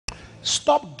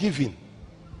Stop giving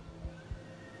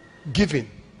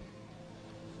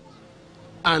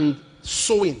and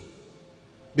sowing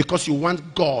because you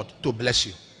want God to bless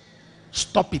you.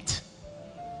 Stop it.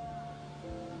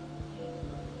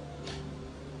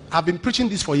 I've been preaching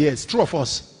this for years. True of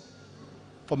us.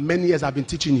 For many years I've been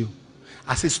teaching you.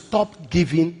 I say stop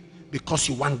giving because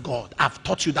you want God. I've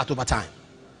taught you that over time.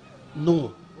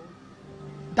 No.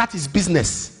 That is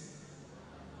business.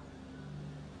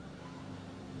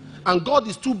 And God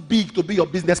is too big to be your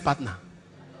business partner.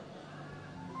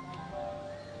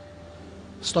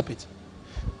 Stop it.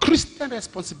 Christian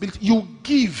responsibility. You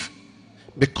give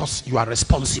because you are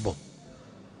responsible.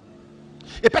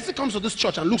 A person comes to this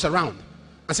church and looks around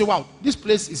and say, wow, this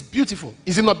place is beautiful.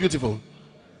 Is it not beautiful?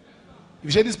 If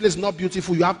you say this place is not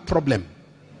beautiful, you have problem.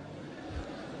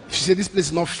 If you say this place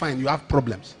is not fine, you have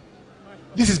problems.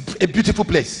 This is a beautiful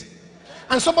place.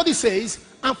 And somebody says,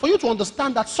 and for you to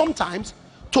understand that sometimes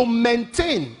to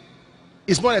maintain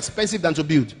is more expensive than to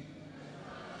build.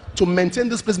 To maintain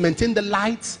this place, maintain the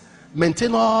lights,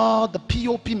 maintain all the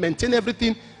POP, maintain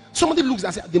everything. Somebody looks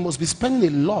and says, they must be spending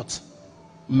a lot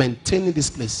maintaining this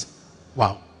place.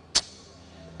 Wow.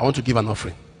 I want to give an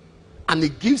offering. And he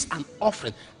gives an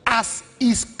offering as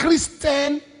is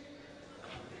Christian.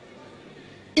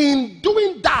 In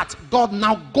doing that, God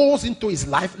now goes into his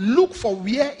life, look for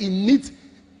where he needs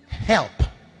help.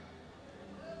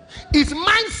 His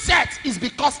mindset is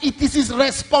because it is his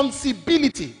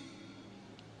responsibility.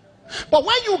 But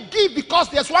when you give because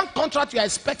there's one contract you are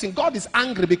expecting, God is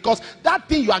angry because that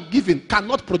thing you are giving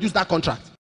cannot produce that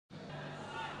contract.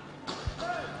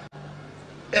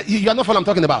 You are not what I'm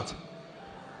talking about.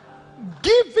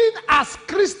 Giving as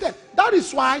Christian. That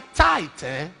is why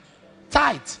tithe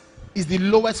is the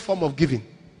lowest form of giving.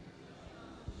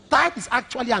 Tithe is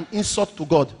actually an insult to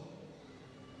God.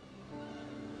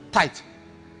 Tithe.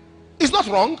 It's not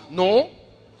wrong. No.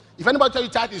 If anybody tell you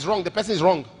tithe is wrong, the person is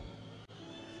wrong.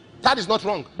 Tithe is not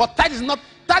wrong. But tithe is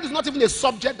not even a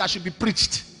subject that should be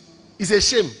preached. It's a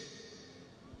shame.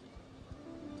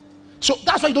 So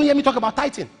that's why you don't hear me talk about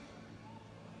tithing.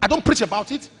 I don't preach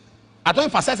about it. I don't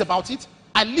emphasize about it.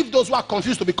 I leave those who are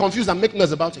confused to be confused and make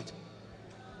noise about it.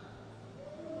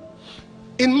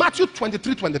 In Matthew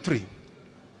 23:23.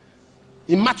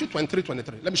 In Matthew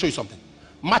 23:23. Let me show you something.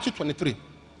 Matthew 23.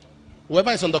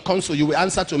 Whoever is on the console, you will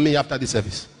answer to me after the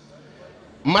service.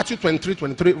 Matthew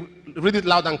 23:23. Read it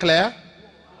loud and clear.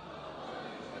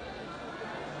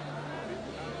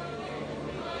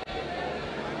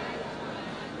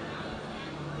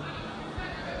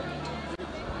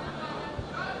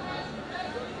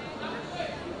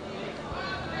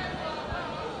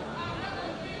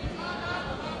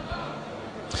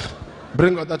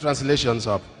 Bring other translations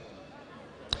up.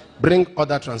 Bring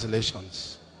other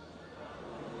translations.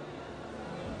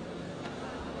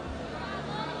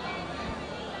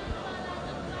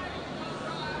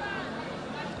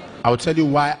 I will tell you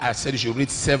why I said you should read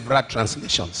several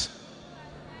translations.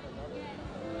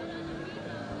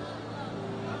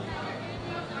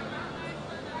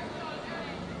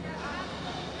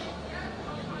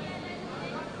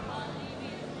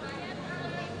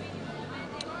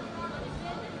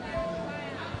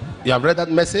 You have read that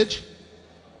message?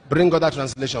 Bring other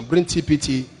translation. Bring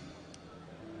TPT.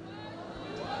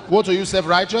 Woe to you,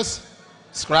 self-righteous,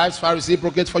 scribes, Pharisees,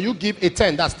 hypocrites, for you give a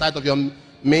 10. That's tithe of your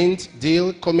mint,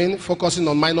 deal, coming, focusing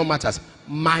on minor matters.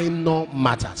 Minor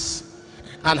matters.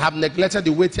 And have neglected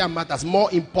the weightier matters,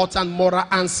 more important moral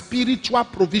and spiritual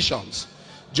provisions.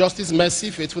 Justice,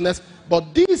 mercy, faithfulness.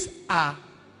 But these are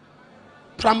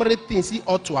primary things he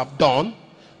ought to have done,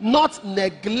 not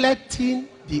neglecting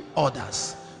the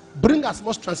others. Bring as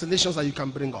much translations as you can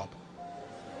bring up.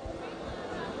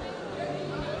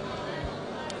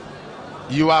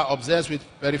 You are obsessed with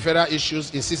peripheral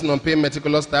issues, insisting on paying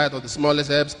meticulous tithe of the smallest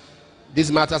herbs.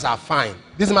 These matters are fine.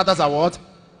 These matters are what?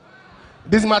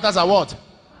 These matters are what?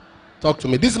 Talk to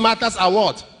me. These matters are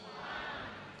what?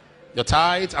 Your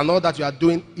tithe and all that you are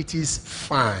doing, it is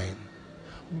fine.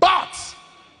 But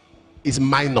it's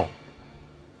minor.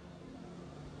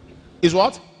 Is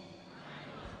what?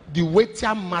 The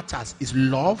weightier matters is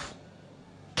love,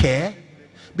 care.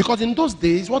 Because in those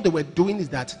days, what they were doing is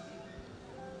that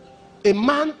a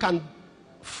man can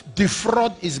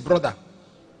defraud his brother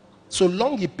so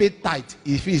long he paid tithe,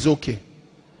 if he is okay.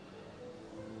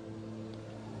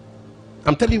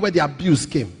 I'm telling you where the abuse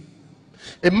came.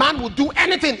 A man would do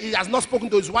anything. He has not spoken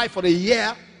to his wife for a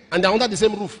year and they're under the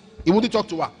same roof. He wouldn't talk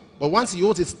to her. But once he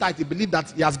owes his tithe, he believed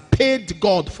that he has paid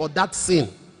God for that sin.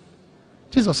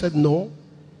 Jesus said no.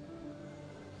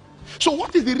 So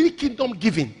what is the real kingdom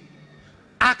giving?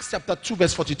 Acts chapter 2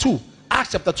 verse 42.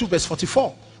 Acts chapter 2 verse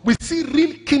 44. We see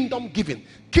real kingdom kingdom giving.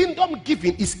 Kingdom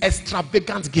giving is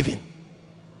extravagant giving.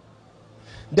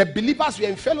 The believers were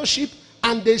in fellowship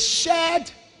and they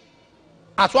shared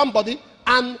as one body,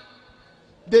 and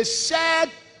they shared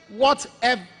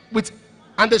whatever with,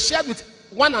 and they shared with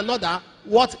one another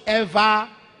whatever,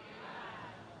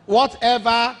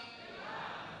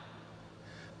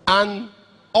 and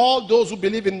all those who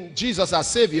believe in Jesus as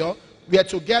Savior were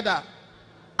together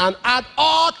and had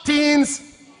all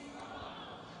things,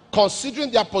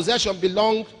 considering their possession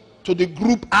belonged to the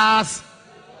group as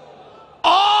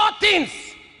all things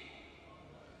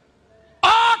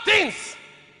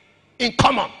in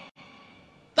common.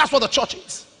 That's what the church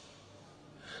is.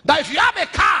 That if you have a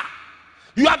car,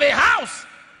 you have a house,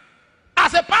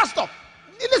 as a pastor,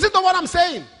 listen to what I'm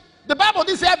saying. The Bible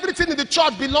didn't say everything in the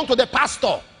church belongs to the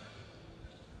pastor.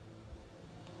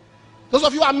 Those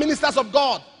of you who are ministers of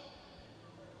God,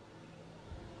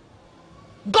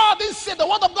 God didn't say, the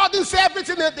word of God didn't say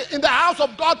everything in the house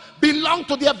of God belongs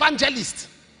to the evangelist.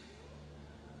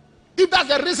 If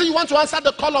that's the reason you want to answer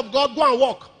the call of God, go and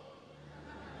walk.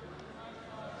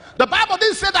 The Bible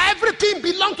didn't say that everything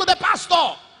belongs to the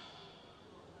pastor.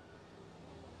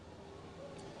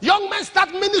 Young men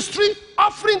start ministry,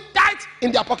 offering tithe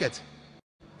in their pocket.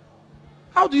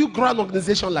 How do you grow an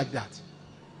organization like that?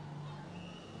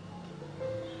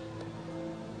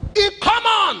 Come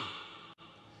on!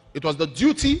 It was the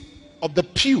duty of the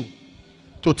pew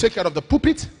to take care of the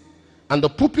pulpit, and the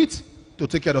pulpit to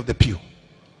take care of the pew.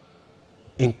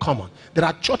 In common. There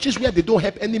are churches where they don't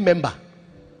help any member.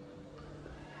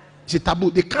 It's a taboo.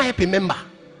 They can't help a member.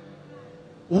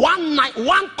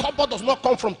 One kobo does not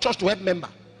come from church to help member.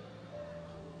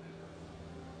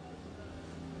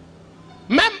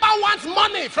 Member wants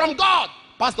money from God.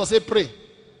 Pastor say pray.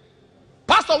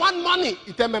 Pastor want money.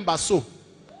 He tell member so.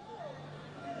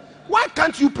 Why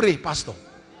can't you pray, pastor?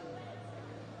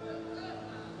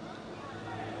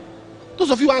 Those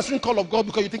of you answering call of God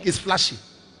because you think it's flashy.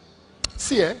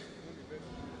 See,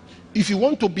 if you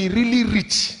want to be really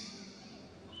rich,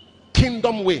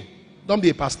 kingdom way, don't be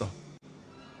a pastor.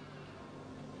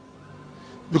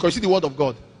 Because you see, the word of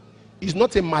God is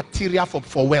not a material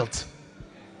for wealth.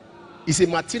 It's a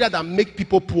material that makes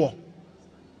people poor.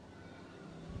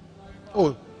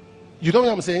 Oh, you know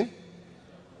what I'm saying?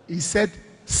 He said,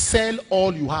 sell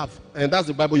all you have. And that's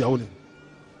the Bible you're holding.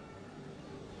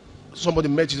 Somebody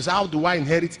met Jesus. How do I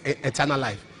inherit eternal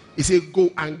life? He said, go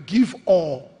and give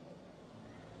all.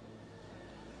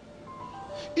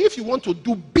 If you want to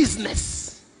do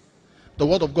business, the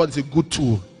word of God is a good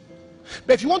tool.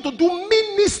 But if you want to do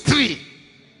ministry,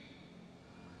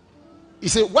 he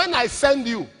said, when I send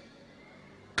you,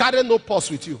 carry no purse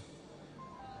with you.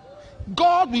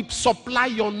 God will supply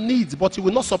your needs, but he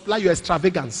will not supply your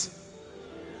extravagance.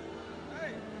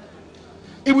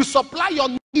 He will supply your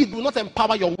need, will not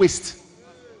empower your waste.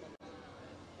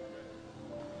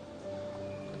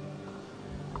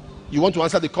 You want to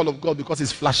answer the call of God because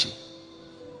it's flashy.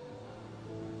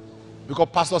 Because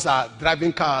pastors are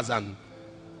driving cars and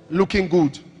looking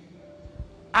good.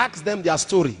 Ask them their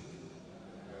story.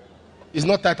 It's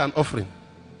not tithe and offering.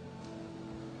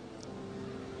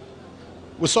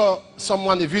 We saw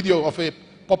a video of a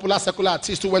popular secular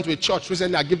artist who went to a church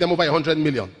recently. I gave them over 100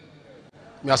 million.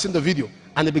 You have seen the video.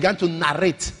 And they began to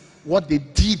narrate what they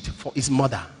did for his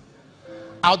mother.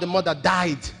 How the mother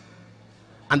died.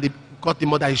 And they got the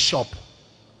mother a shop.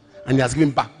 And he has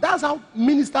given back. That's how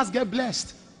ministers get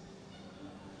blessed.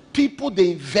 People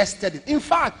they invested in. In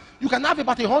fact, you can have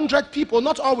about 100 people.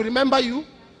 Not all will remember you.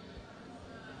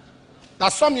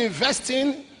 That some you invest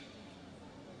in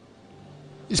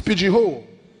is pigeonhole.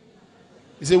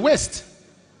 It's a waste.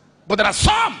 But there are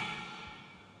some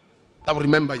that will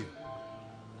remember you.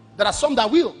 There are some that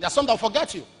will. There are some that will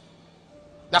forget you.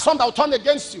 There are some that will turn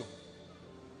against you.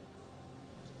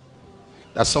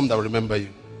 There are some that will remember you.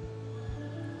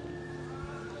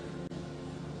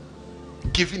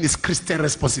 Giving is Christian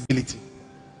responsibility.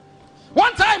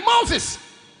 One time Moses,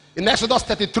 in Exodus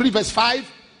 33 verse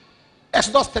 5,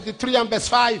 Exodus 33 and verse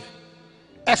 5,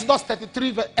 Exodus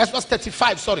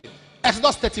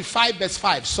 35 verse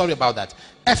 5, sorry about that.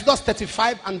 Exodus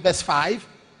 35 and verse 5.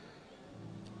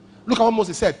 Look at what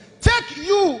Moses said. Take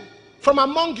you from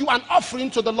among you an offering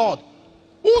to the Lord.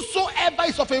 Whosoever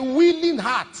is of a willing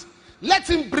heart, let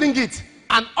him bring it.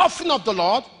 An offering of the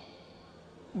Lord,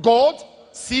 gold,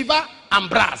 silver, and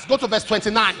brass. Go to verse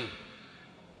 29.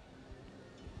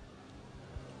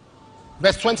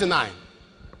 Verse 29.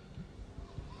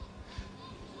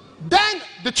 Then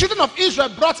the children of Israel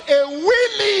brought a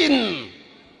willing.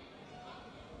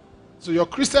 So your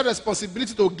Christian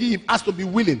responsibility to give has to be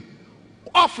willing.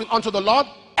 Offering unto the Lord,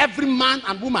 every man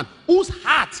and woman whose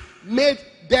heart made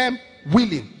them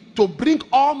willing to bring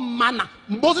all manner.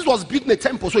 Moses was building a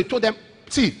temple, so he told them,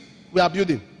 see, we are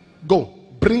building. Go,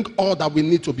 bring all that we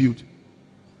need to build.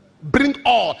 Bring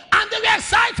all. And they were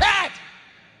excited.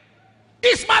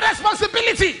 It's my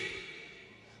responsibility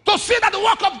to see that the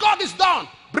work of God is done.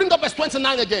 Bring up verse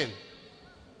 29 again.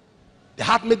 The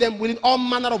heart made them willing, all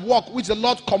manner of work which the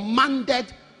Lord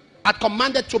had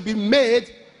commanded to be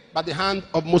made by the hand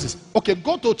of Moses. Okay,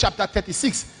 go to chapter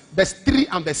 36, verse 3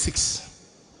 and verse 6.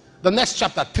 The next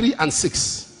chapter, 3 and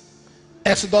 6.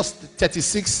 Exodus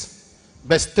 36,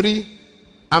 verse 3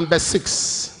 and verse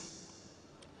 6.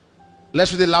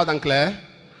 Let's read it loud and clear.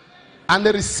 And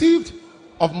they received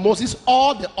of Moses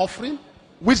all the offering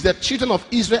which the children of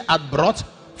Israel had brought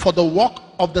for the work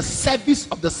of the service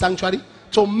of the sanctuary,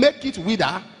 to make it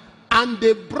wither, and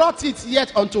they brought it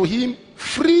yet unto him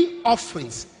free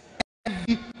offerings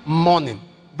every morning.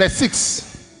 Verse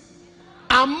 6.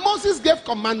 And Moses gave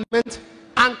commandment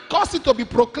and caused it to be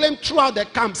proclaimed throughout the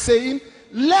camp, saying,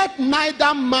 let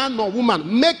neither man nor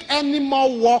woman make any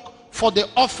more work for the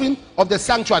offering of the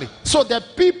sanctuary. So the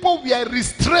people were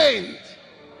restrained.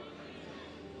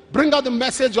 Bring out the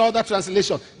Message or other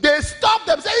translation. They stopped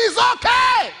them, say it's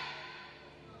okay.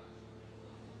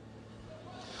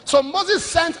 So Moses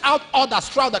sent out orders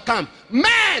throughout the camp.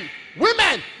 Men,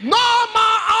 women, no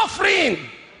more offering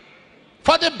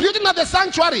for the building of the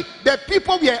sanctuary. The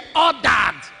people were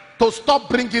ordered to stop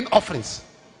bringing offerings.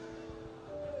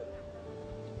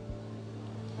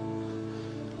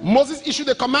 Moses issued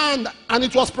a command, and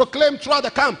it was proclaimed throughout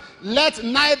the camp, let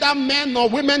neither men nor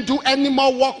women do any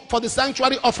more work for the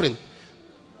sanctuary offering.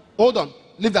 Hold on,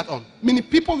 leave that on. Meaning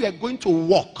people were going to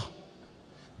work,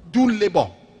 do labor,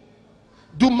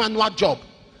 do manual job.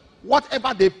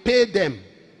 Whatever they pay them,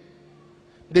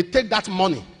 they take that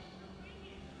money.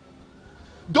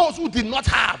 Those who did not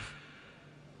have,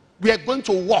 we are going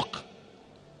to work.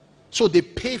 So they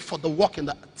pay for the work in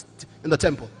the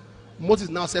temple. Moses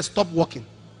now says, stop working.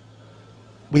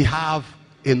 We have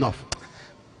enough.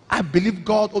 I believe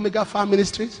God, Omega Fire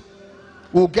Ministries,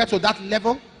 will get to that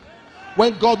level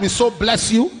when God will so bless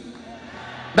you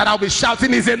that I'll be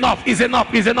shouting, is enough, is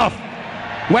enough, is enough.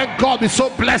 When God will so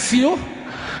bless you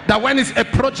that when it's a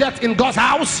project in God's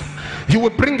house, you will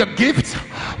bring a gift.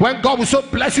 When God will so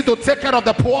bless you to take care of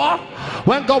the poor,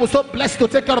 when God will so bless you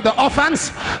to take care of the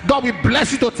orphans, God will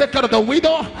bless you to take care of the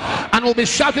widow, and will be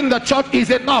shouting in the church, is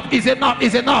enough, is enough,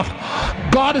 is enough.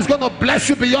 God is going to bless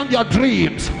you beyond your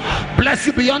dreams, bless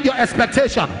you beyond your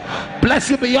expectation, bless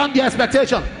you beyond your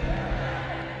expectation.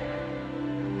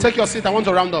 Take your seat. I want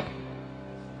to round up.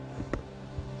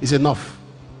 It's enough.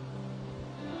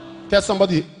 Tell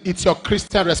somebody, it's your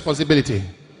Christian responsibility.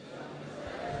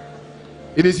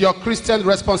 It is your Christian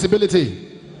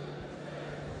responsibility.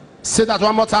 Say that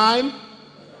one more time.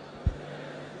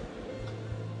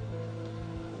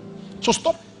 So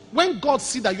stop. When God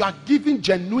sees that you are giving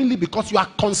genuinely because you are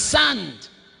concerned.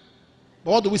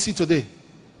 But what do we see today?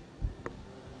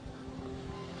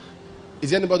 Is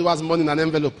there anybody who has money in an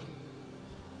envelope?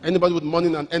 Anybody with money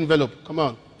in an envelope? Come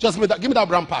on. Just give me that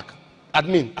brown pack.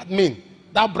 Admin.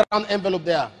 That brown envelope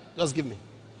there. Just give me.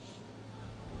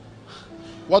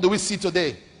 What do we see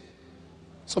today?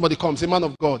 Somebody comes, a man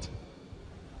of God.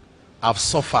 I've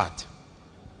suffered.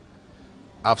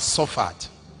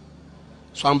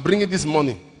 So I'm bringing this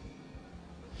money.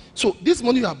 So this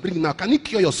money you are bringing now, can it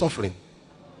cure your suffering?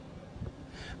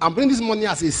 I'm bringing this money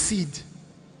as a seed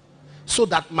so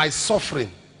that my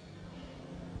suffering.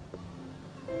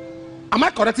 Am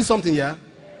I correcting something here?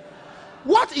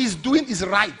 What he's doing is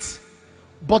right,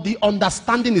 but the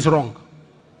understanding is wrong.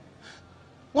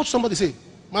 What somebody say?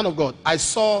 Man of God, I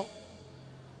saw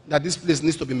that this place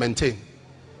needs to be maintained.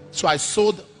 So I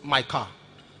sold my car,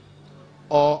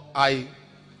 or I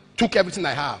took everything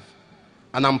I have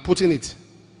and I'm putting it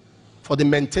for the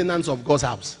maintenance of God's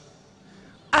house.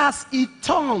 As it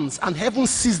turns and heaven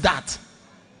sees that,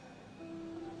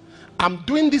 I'm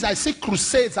doing this. I see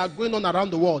crusades are going on around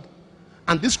the world,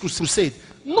 and this crusade,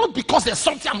 not because there's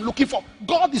something I'm looking for.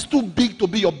 God is too big to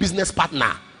be your business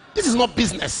partner. This is not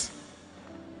business.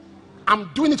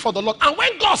 I'm doing it for the Lord. And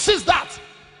when God sees that,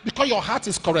 because your heart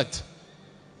is correct,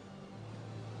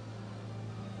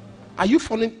 are you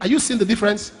following? Are you seeing the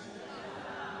difference?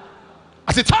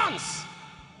 As it turns,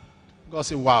 God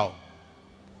says, wow,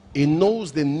 he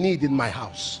knows the need in my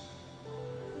house,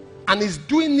 and he's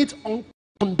doing it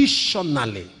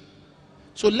unconditionally.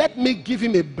 So let me give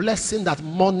him a blessing that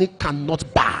money cannot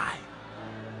buy.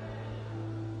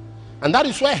 And that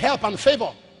is where help and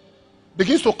favor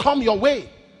begins to come your way,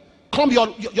 come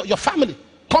your family,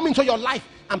 come into your life,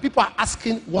 and people are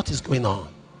asking, what is going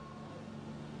on?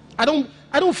 I don't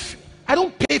I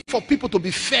don't pay for people to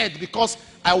be fed because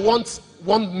I want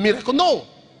one miracle. No,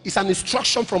 it's an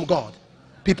instruction from God.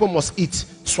 People must eat,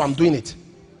 so I'm doing it.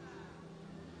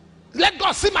 Let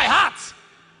God see my heart.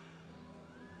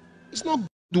 It's not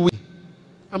doing.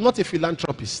 I'm not a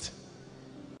philanthropist.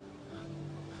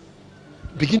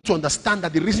 Begin to understand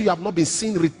that the reason you have not been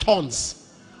seeing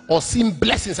returns or seeing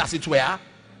blessings, as it were,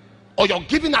 or your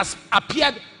giving has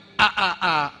appeared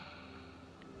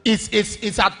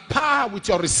it's at par with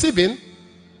your receiving,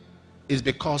 is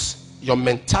because your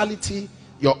mentality,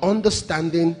 your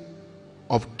understanding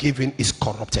of giving is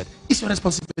corrupted. It's your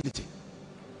responsibility.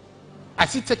 I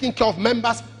see taking care of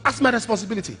members as my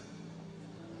responsibility.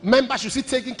 Members should see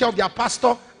taking care of their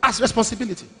pastor as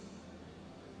responsibility.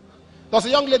 There's a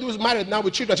young lady who's married now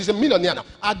with children. She's a millionaire now.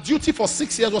 Her duty for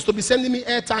 6 years was to be sending me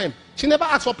airtime. She never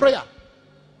asked for prayer.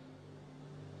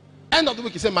 End of the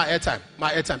week, he said, my airtime,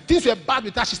 my airtime. Things were bad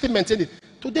with her, she still maintained it.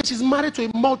 Today, she's married to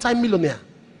a multi-millionaire.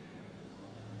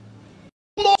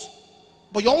 No,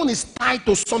 but your own is tied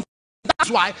to something.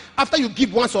 That's why, after you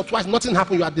give once or twice, nothing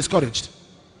happens, you are discouraged.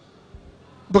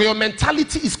 But your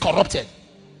mentality is corrupted.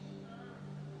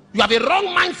 You have a wrong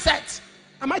mindset.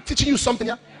 Am I teaching you something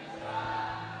here?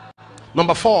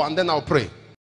 Number 4, and then I'll pray.